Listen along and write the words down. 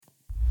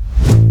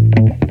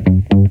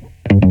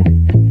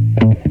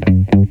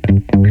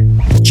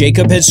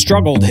Jacob has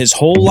struggled his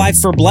whole life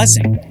for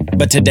blessing,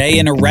 but today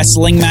in a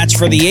wrestling match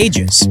for the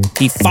ages,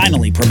 he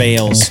finally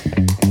prevails.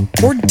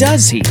 Or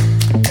does he?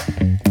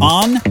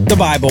 On the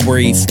Bible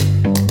Brief.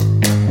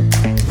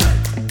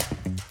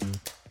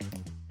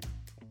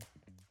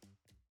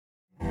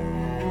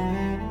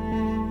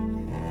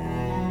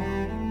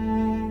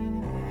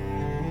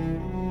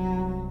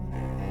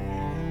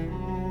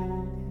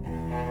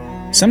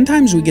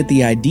 Sometimes we get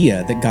the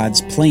idea that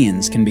God's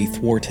plans can be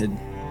thwarted.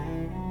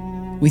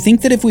 We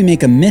think that if we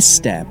make a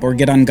misstep or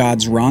get on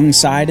God's wrong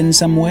side in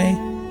some way,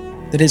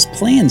 that His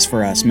plans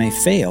for us may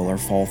fail or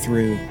fall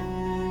through.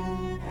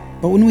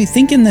 But when we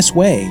think in this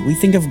way, we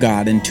think of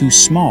God in too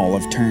small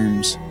of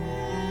terms.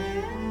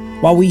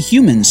 While we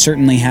humans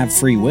certainly have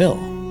free will,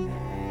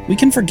 we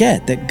can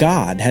forget that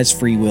God has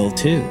free will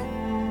too,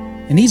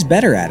 and He's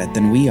better at it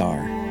than we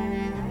are.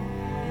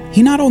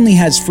 He not only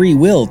has free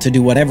will to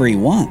do whatever He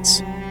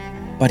wants,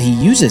 but He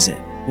uses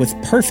it with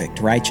perfect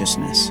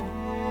righteousness.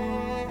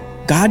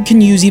 God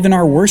can use even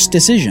our worst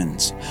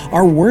decisions,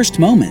 our worst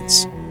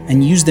moments,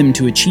 and use them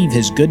to achieve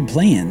His good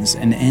plans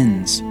and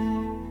ends.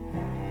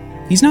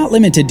 He's not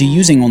limited to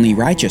using only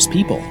righteous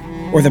people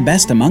or the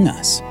best among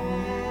us.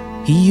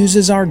 He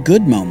uses our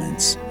good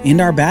moments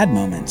and our bad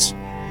moments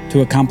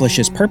to accomplish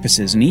His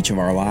purposes in each of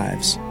our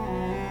lives.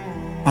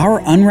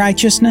 Our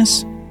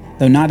unrighteousness,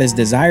 though not His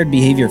desired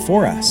behavior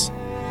for us,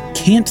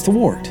 can't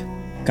thwart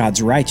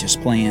God's righteous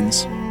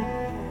plans.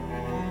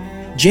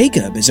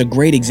 Jacob is a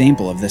great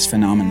example of this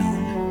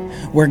phenomenon,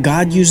 where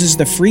God uses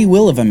the free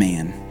will of a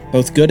man,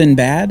 both good and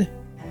bad,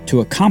 to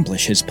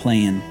accomplish His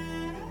plan.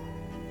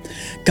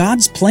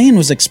 God's plan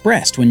was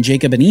expressed when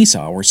Jacob and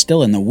Esau were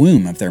still in the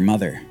womb of their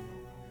mother.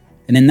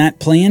 And in that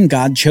plan,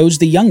 God chose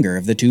the younger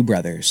of the two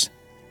brothers.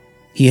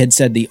 He had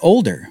said the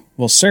older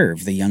will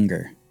serve the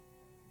younger.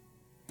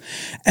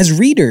 As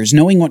readers,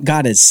 knowing what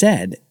God has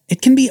said,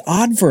 it can be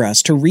odd for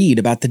us to read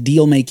about the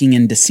deal-making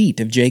and deceit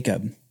of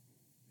Jacob.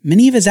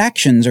 Many of his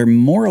actions are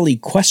morally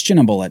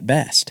questionable at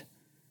best.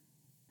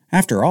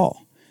 After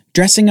all,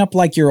 dressing up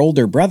like your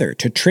older brother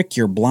to trick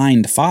your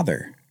blind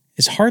father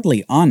is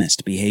hardly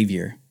honest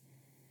behavior.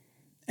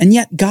 And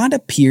yet God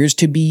appears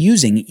to be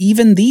using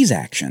even these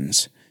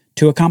actions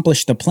to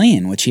accomplish the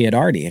plan which He had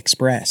already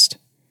expressed.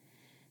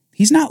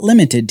 He's not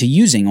limited to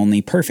using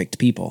only perfect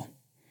people.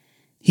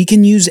 He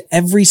can use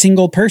every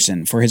single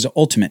person for His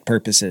ultimate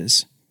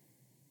purposes.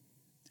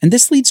 And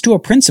this leads to a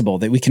principle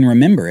that we can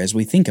remember as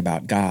we think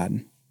about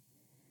God.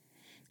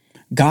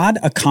 God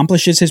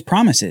accomplishes His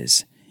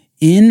promises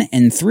in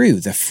and through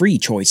the free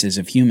choices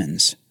of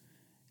humans,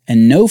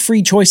 and no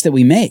free choice that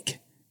we make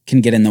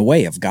can get in the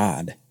way of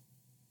God.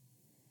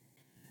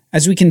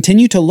 As we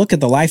continue to look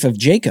at the life of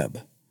Jacob,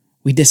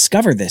 we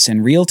discover this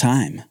in real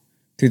time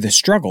through the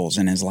struggles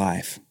in his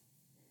life.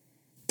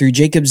 Through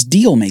Jacob's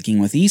deal-making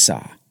with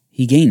Esau,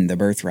 he gained the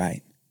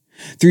birthright.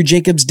 Through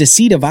Jacob's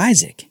deceit of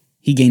Isaac,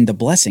 he gained the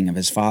blessing of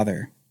his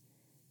father.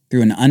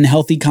 Through an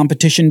unhealthy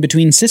competition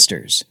between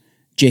sisters,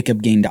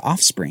 Jacob gained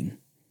offspring.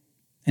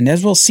 And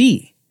as we'll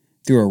see,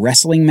 through a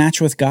wrestling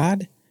match with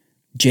God,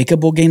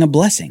 Jacob will gain a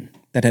blessing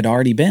that had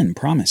already been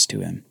promised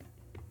to him.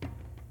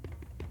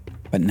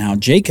 But now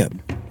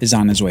Jacob is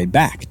on his way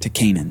back to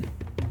Canaan,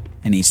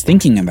 and he's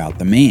thinking about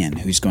the man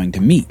who's going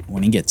to meet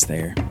when he gets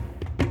there.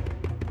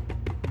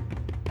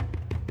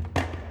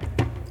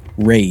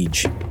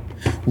 Rage.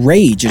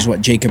 Rage is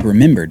what Jacob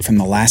remembered from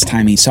the last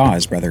time he saw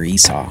his brother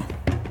Esau.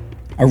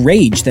 A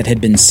rage that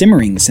had been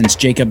simmering since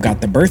Jacob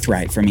got the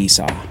birthright from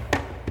Esau,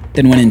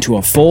 then went into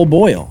a full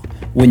boil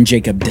when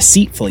Jacob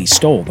deceitfully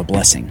stole the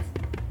blessing.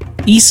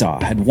 Esau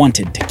had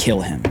wanted to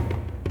kill him.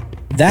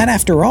 That,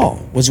 after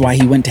all, was why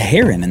he went to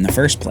Haran in the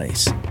first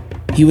place.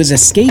 He was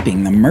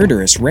escaping the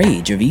murderous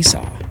rage of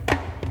Esau.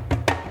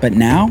 But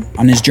now,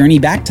 on his journey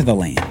back to the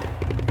land,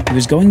 he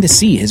was going to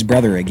see his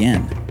brother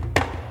again.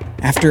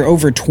 After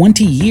over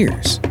 20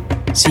 years,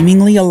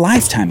 seemingly a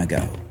lifetime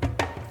ago,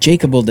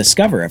 Jacob will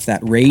discover if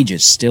that rage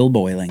is still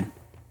boiling.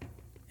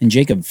 And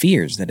Jacob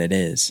fears that it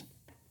is.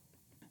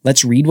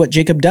 Let's read what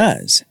Jacob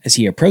does as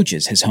he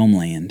approaches his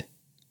homeland.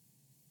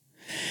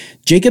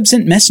 Jacob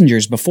sent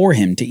messengers before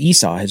him to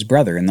Esau his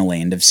brother in the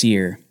land of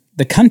Seir,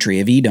 the country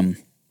of Edom,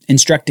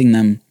 instructing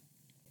them,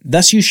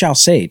 "Thus you shall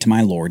say to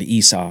my lord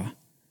Esau,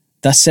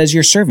 Thus says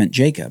your servant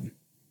Jacob,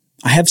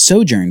 I have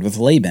sojourned with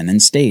Laban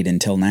and stayed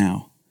until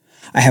now.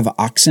 I have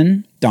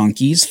oxen,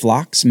 donkeys,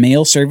 flocks,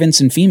 male servants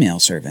and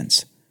female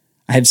servants.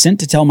 I have sent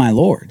to tell my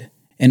lord,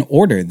 in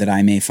order that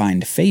I may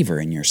find favor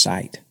in your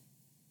sight."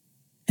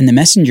 And the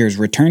messengers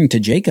returned to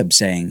Jacob,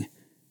 saying,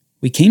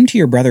 "We came to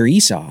your brother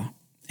Esau,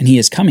 and he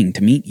is coming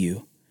to meet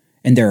you,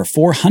 and there are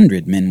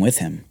 400 men with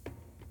him."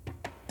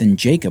 Then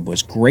Jacob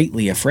was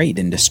greatly afraid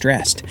and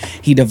distressed.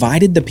 He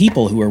divided the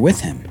people who were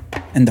with him,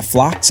 and the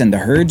flocks and the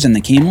herds and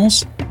the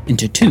camels,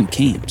 into 2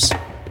 camps,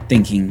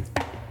 thinking,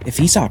 if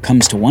Esau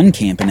comes to one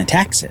camp and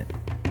attacks it,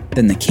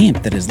 then the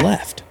camp that is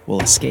left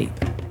will escape.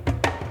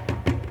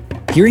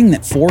 Hearing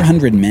that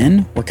 400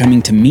 men were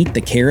coming to meet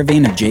the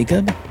caravan of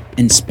Jacob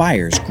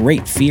inspires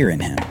great fear in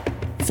him,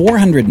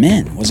 400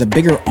 men was a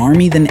bigger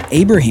army than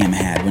Abraham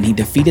had when he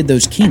defeated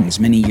those kings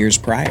many years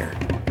prior.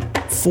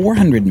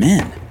 400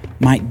 men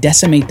might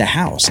decimate the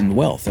house and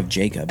wealth of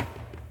Jacob.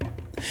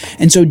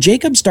 And so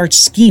Jacob starts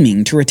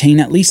scheming to retain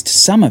at least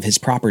some of his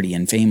property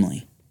and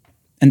family.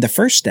 And the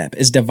first step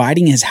is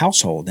dividing his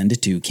household into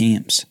 2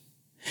 camps.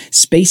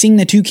 Spacing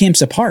the 2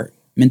 camps apart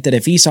meant that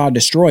if Esau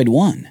destroyed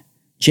one,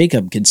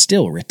 Jacob could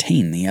still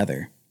retain the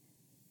other.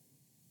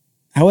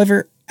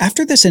 However,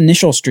 after this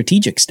initial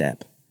strategic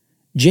step,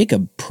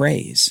 Jacob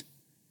prays,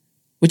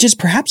 which is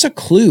perhaps a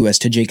clue as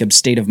to Jacob's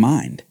state of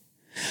mind.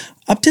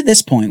 Up to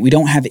this point, we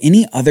don't have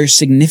any other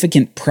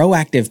significant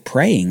proactive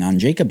praying on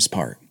Jacob's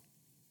part.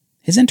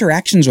 His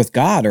interactions with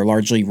God are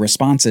largely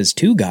responses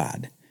to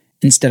God,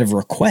 instead of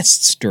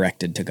requests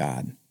directed to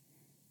God.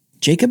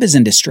 Jacob is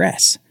in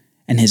distress,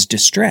 and his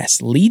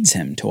distress leads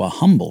him to a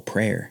humble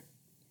prayer.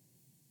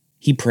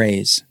 He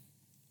prays,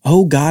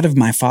 "O God of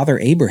my father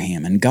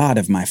Abraham and God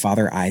of my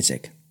father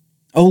Isaac,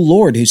 O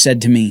Lord, who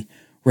said to me,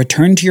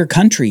 'Return to your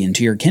country and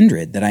to your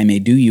kindred, that I may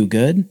do you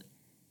good,'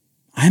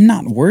 I am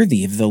not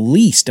worthy of the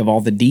least of all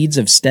the deeds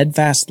of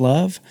steadfast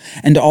love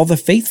and all the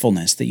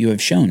faithfulness that you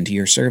have shown to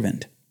your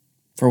servant.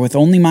 For with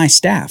only my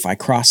staff I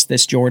crossed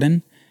this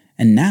Jordan,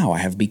 and now I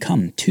have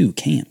become 2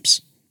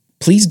 camps.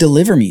 Please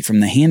deliver me from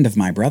the hand of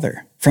my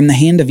brother, from the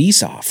hand of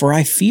Esau, for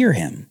I fear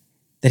him,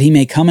 that he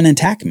may come and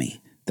attack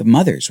me, the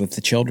mothers with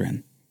the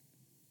children.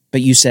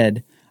 But you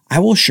said, I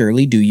will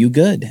surely do you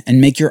good, and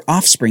make your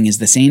offspring as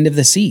the sand of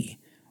the sea,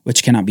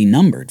 which cannot be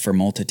numbered for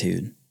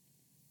multitude."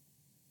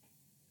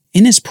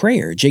 In his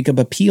prayer, Jacob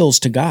appeals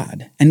to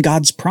God and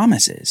God's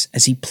promises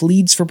as he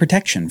pleads for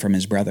protection from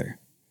his brother.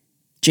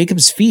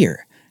 Jacob's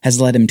fear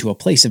has led him to a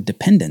place of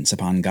dependence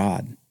upon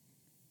God.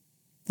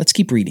 Let's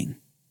keep reading.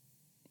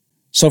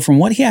 So from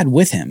what he had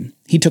with him,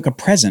 he took a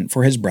present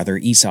for his brother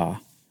Esau,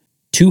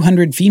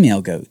 200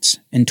 female goats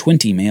and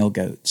 20 male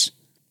goats,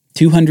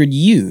 200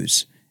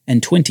 ewes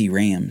and 20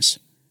 rams,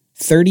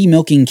 30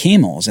 milking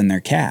camels and their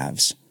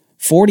calves,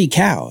 40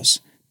 cows,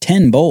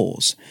 10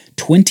 bulls,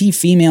 20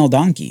 female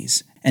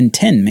donkeys, and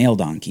 10 male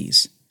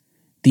donkeys.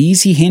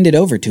 These he handed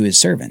over to his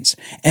servants,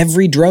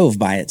 every drove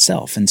by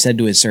itself, and said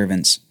to his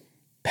servants,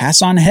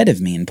 "Pass on ahead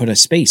of me and put a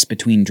space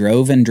between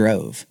drove and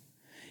drove."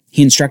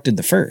 He instructed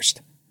the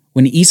first,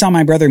 "When Esau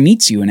my brother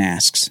meets you and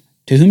asks,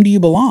 'To whom do you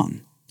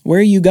belong? Where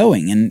are you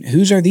going, and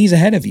whose are these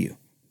ahead of you?'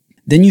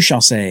 Then you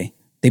shall say,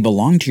 'They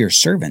belong to your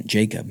servant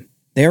Jacob.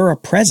 They are a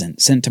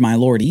present sent to my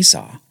lord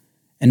Esau,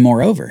 and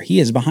moreover, he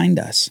is behind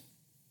us.'"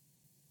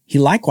 He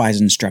likewise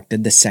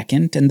instructed the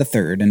second and the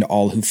third and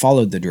all who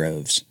followed the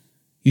droves.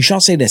 "You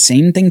shall say the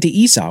same thing to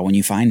Esau when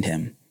you find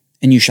him,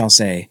 and you shall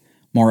say,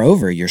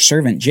 'Moreover, your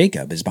servant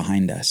Jacob is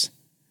behind us.'"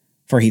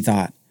 For he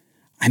thought,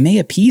 "I may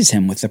appease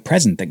him with the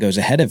present that goes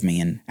ahead of me,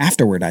 and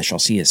afterward I shall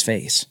see his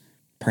face.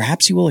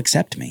 Perhaps he will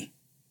accept me."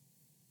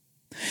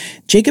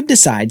 Jacob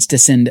decides to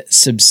send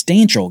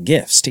substantial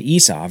gifts to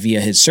Esau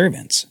via his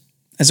servants,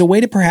 as a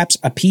way to perhaps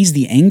appease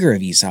the anger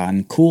of Esau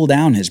and cool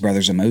down his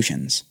brother's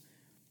emotions.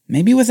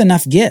 Maybe with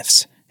enough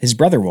gifts, his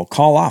brother will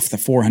call off the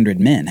 400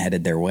 men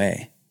headed their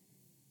way.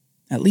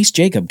 At least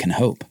Jacob can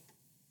hope.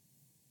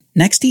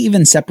 Next, he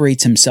even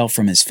separates himself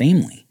from his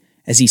family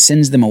as he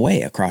sends them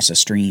away across a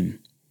stream.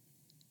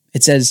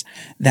 It says,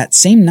 "That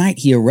same night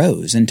he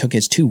arose and took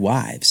his 2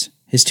 wives,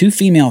 his 2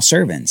 female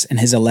servants, and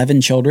his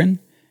 11 children,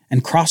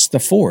 and crossed the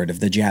ford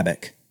of the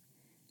Jabbok.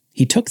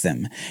 He took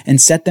them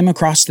and set them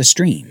across the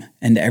stream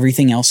and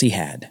everything else he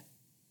had.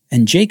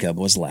 And Jacob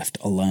was left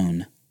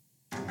alone."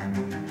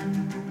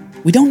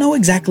 We don't know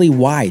exactly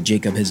why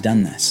Jacob has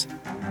done this.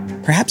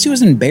 Perhaps he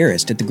was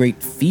embarrassed at the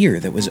great fear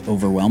that was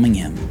overwhelming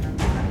him.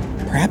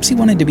 Perhaps he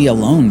wanted to be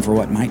alone for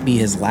what might be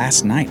his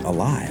last night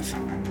alive.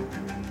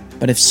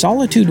 But if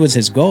solitude was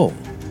his goal,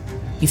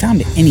 he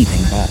found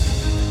anything but.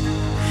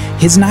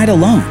 His night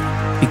alone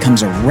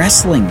becomes a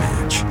wrestling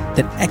match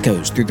that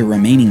echoes through the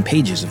remaining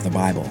pages of the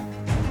Bible.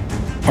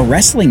 A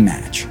wrestling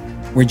match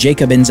where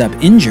Jacob ends up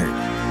injured,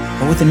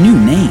 but with a new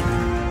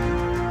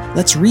name.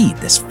 Let's read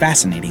this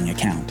fascinating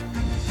account.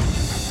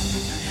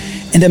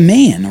 "And a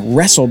man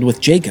wrestled with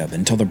Jacob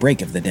until the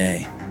break of the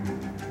day.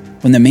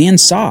 When the man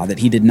saw that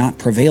he did not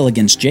prevail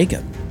against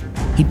Jacob,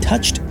 he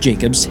touched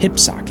Jacob's hip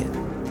socket,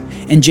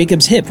 and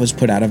Jacob's hip was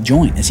put out of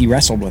joint as he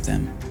wrestled with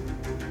him.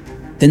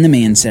 Then the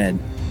man said,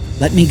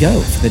 'Let me go,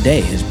 for the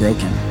day has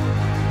broken.'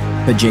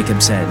 But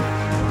Jacob said,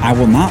 'I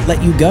will not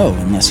let you go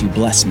unless you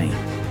bless me.'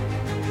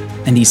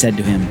 And he said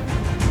to him,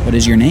 'What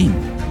is your name?'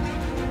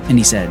 And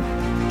he said,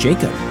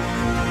 'Jacob.'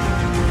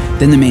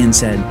 Then the man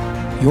said,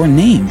 'Your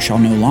name shall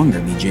no longer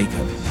be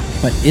Jacob,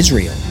 but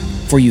Israel,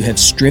 for you have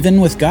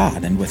striven with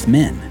God and with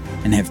men,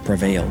 and have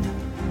prevailed.'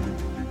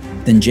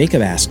 Then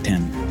Jacob asked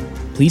him,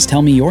 'Please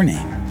tell me your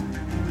name.'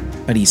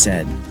 But he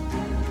said,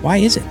 'Why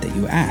is it that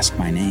you ask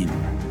my name?'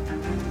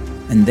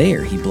 And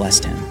there he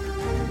blessed him.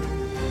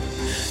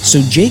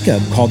 So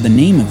Jacob called the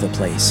name of the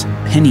place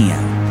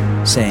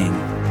Peniel, saying,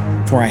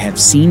 'For I have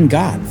seen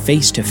God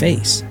face to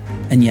face,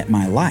 and yet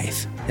my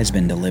life has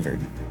been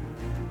delivered.'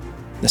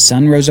 The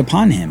sun rose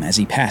upon him as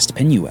he passed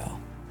Penuel,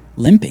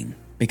 limping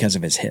because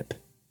of his hip.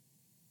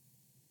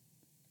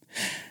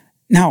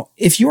 Now,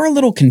 if you're a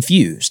little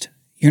confused,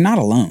 you're not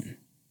alone.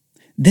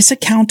 This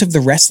account of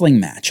the wrestling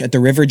match at the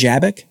River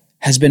Jabbok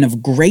has been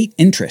of great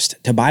interest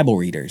to Bible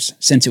readers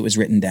since it was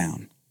written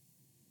down.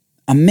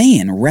 A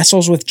man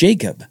wrestles with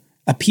Jacob,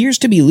 appears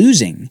to be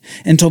losing,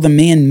 until the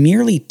man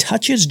merely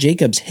touches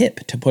Jacob's hip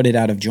to put it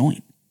out of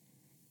joint.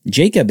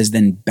 Jacob is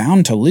then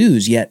bound to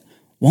lose, yet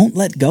won't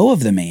let go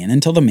of the man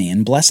until the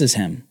man blesses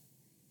him.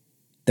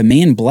 The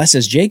man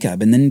blesses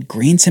Jacob and then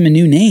grants him a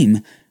new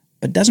name,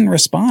 but doesn't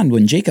respond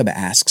when Jacob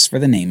asks for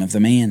the name of the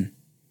man.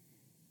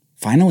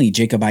 Finally,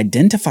 Jacob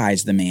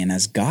identifies the man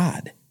as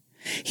God.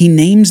 He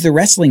names the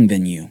wrestling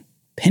venue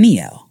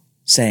Peniel,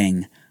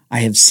 saying,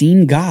 "I have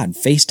seen God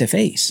face to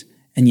face,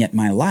 and yet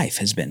my life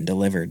has been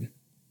delivered."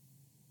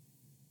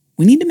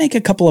 We need to make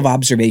a couple of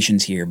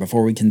observations here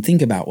before we can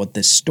think about what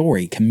this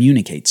story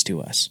communicates to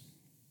us.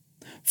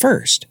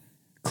 First,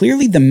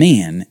 clearly the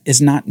man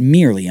is not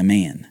merely a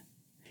man.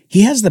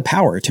 He has the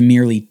power to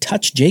merely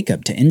touch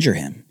Jacob to injure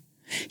him.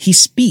 He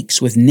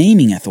speaks with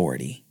naming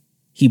authority.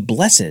 He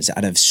blesses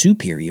out of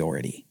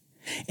superiority.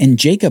 And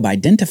Jacob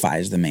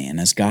identifies the man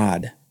as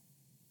God.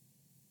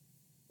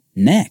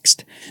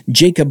 Next,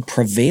 Jacob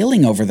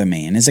prevailing over the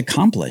man is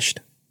accomplished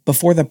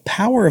before the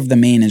power of the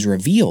man is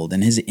revealed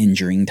in his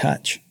injuring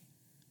touch.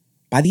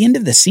 By the end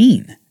of the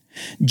scene,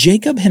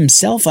 Jacob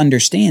himself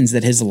understands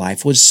that his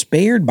life was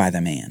spared by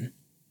the man.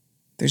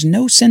 There's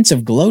no sense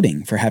of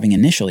gloating for having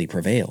initially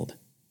prevailed.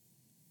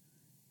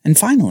 And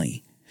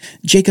finally,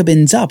 Jacob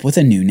ends up with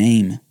a new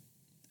name.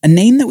 A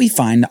name that we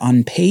find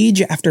on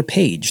page after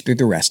page through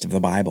the rest of the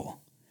Bible.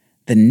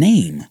 The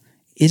name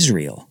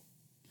Israel.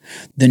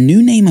 The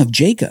new name of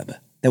Jacob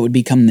that would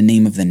become the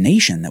name of the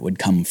nation that would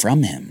come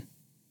from him.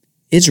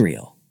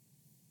 Israel.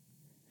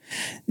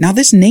 Now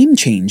this name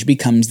change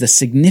becomes the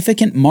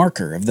significant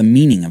marker of the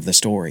meaning of the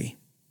story,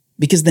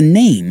 because the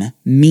name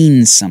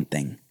means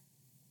something.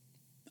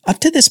 Up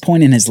to this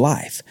point in his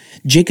life,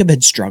 Jacob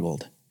had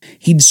struggled.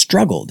 He'd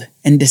struggled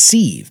and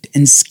deceived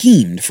and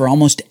schemed for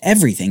almost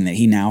everything that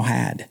he now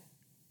had.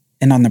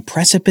 And on the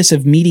precipice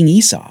of meeting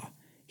Esau,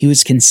 he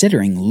was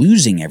considering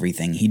losing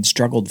everything he'd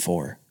struggled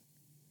for.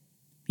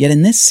 Yet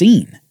in this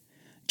scene,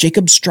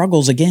 Jacob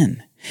struggles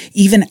again,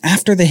 even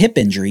after the hip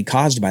injury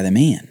caused by the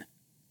man,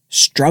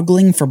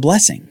 struggling for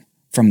blessing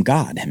from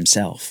God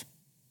himself.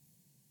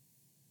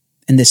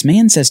 And this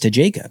man says to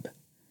Jacob,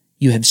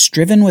 "You have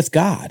striven with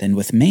God and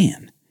with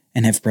man,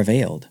 and have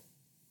prevailed,"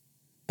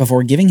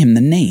 before giving him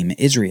the name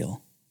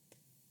Israel.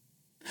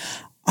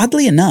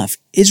 Oddly enough,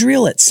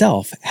 Israel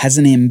itself has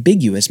an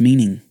ambiguous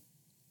meaning.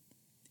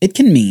 It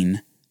can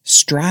mean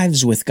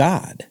strives with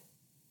God,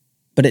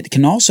 but it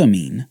can also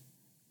mean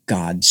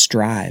God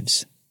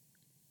strives.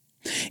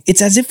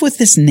 It's as if with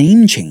this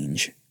name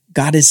change,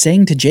 God is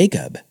saying to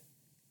Jacob,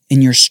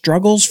 in your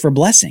struggles for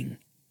blessing,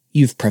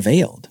 you've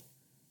prevailed,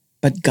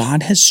 but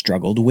God has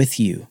struggled with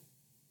you.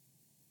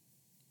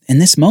 In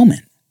this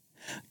moment,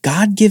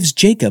 God gives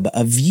Jacob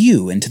a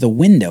view into the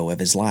window of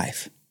his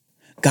life.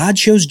 God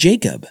shows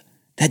Jacob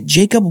that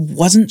Jacob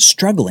wasn't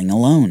struggling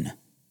alone,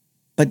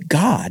 but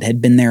God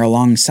had been there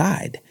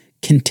alongside,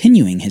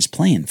 continuing his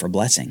plan for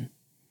blessing.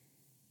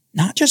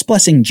 Not just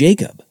blessing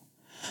Jacob,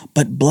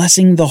 but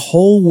blessing the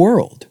whole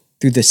world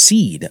through the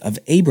seed of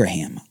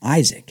Abraham,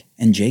 Isaac,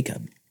 and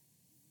Jacob.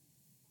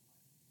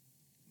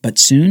 But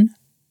soon,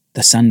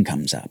 the sun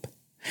comes up,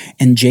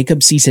 and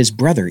Jacob sees his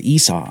brother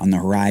Esau on the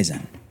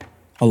horizon,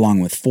 along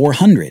with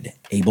 400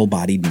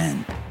 able-bodied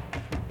men.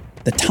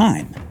 The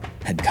time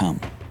had come.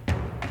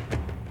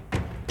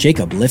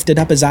 Jacob lifted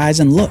up his eyes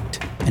and looked,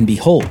 and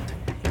behold,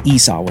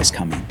 Esau was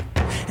coming,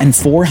 and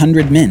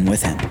 400 men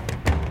with him.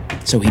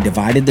 So he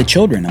divided the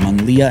children among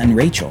Leah and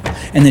Rachel,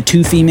 and the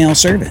 2 female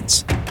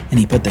servants, and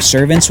he put the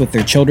servants with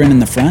their children in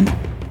the front,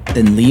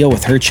 then Leah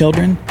with her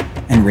children,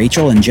 and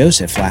Rachel and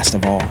Joseph last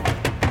of all.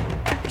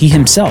 He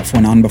himself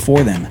went on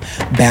before them,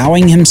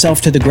 bowing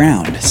himself to the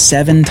ground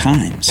 7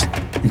 times,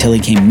 until he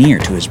came near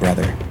to his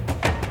brother.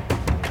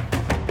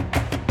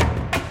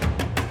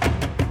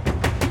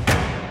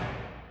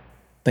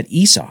 But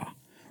Esau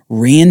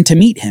ran to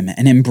meet him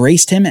and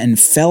embraced him and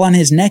fell on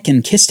his neck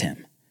and kissed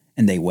him,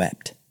 and they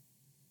wept.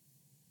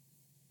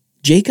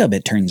 Jacob,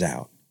 it turns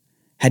out,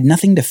 had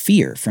nothing to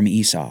fear from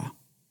Esau.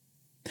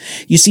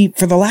 You see,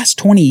 for the last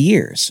 20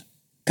 years,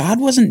 God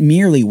wasn't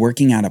merely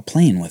working out a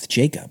plan with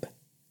Jacob.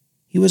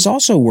 He was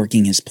also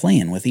working his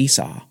plan with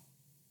Esau.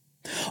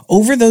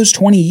 Over those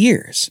 20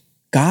 years,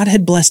 God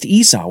had blessed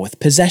Esau with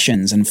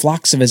possessions and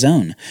flocks of his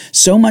own,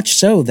 so much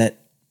so that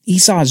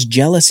Esau's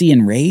jealousy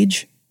and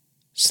rage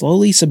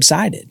slowly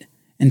subsided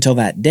until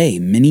that day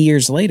many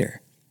years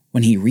later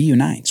when he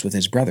reunites with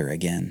his brother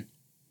again.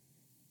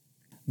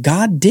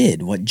 God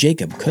did what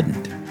Jacob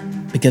couldn't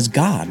because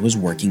God was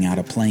working out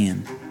a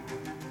plan.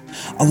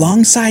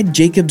 Alongside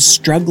Jacob's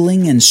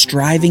struggling and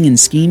striving and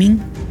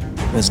scheming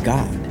was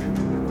God,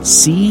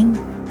 seeing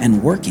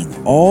and working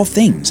all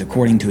things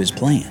according to his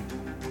plan,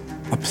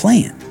 a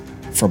plan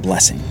for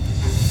blessing.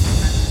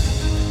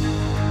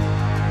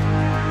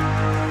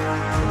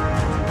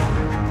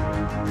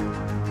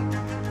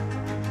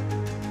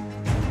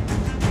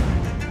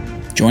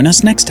 Join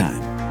us next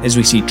time as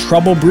we see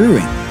trouble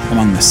brewing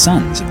among the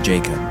sons of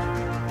Jacob.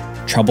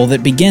 Trouble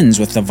that begins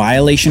with the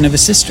violation of a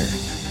sister,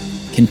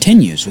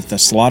 continues with the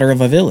slaughter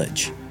of a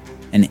village,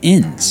 and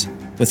ends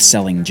with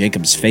selling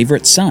Jacob's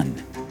favorite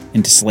son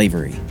into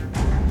slavery.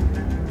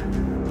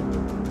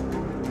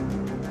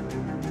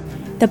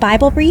 The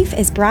Bible Brief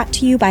is brought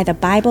to you by the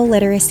Bible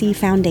Literacy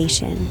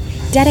Foundation,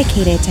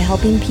 dedicated to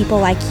helping people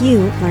like you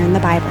learn the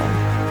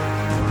Bible.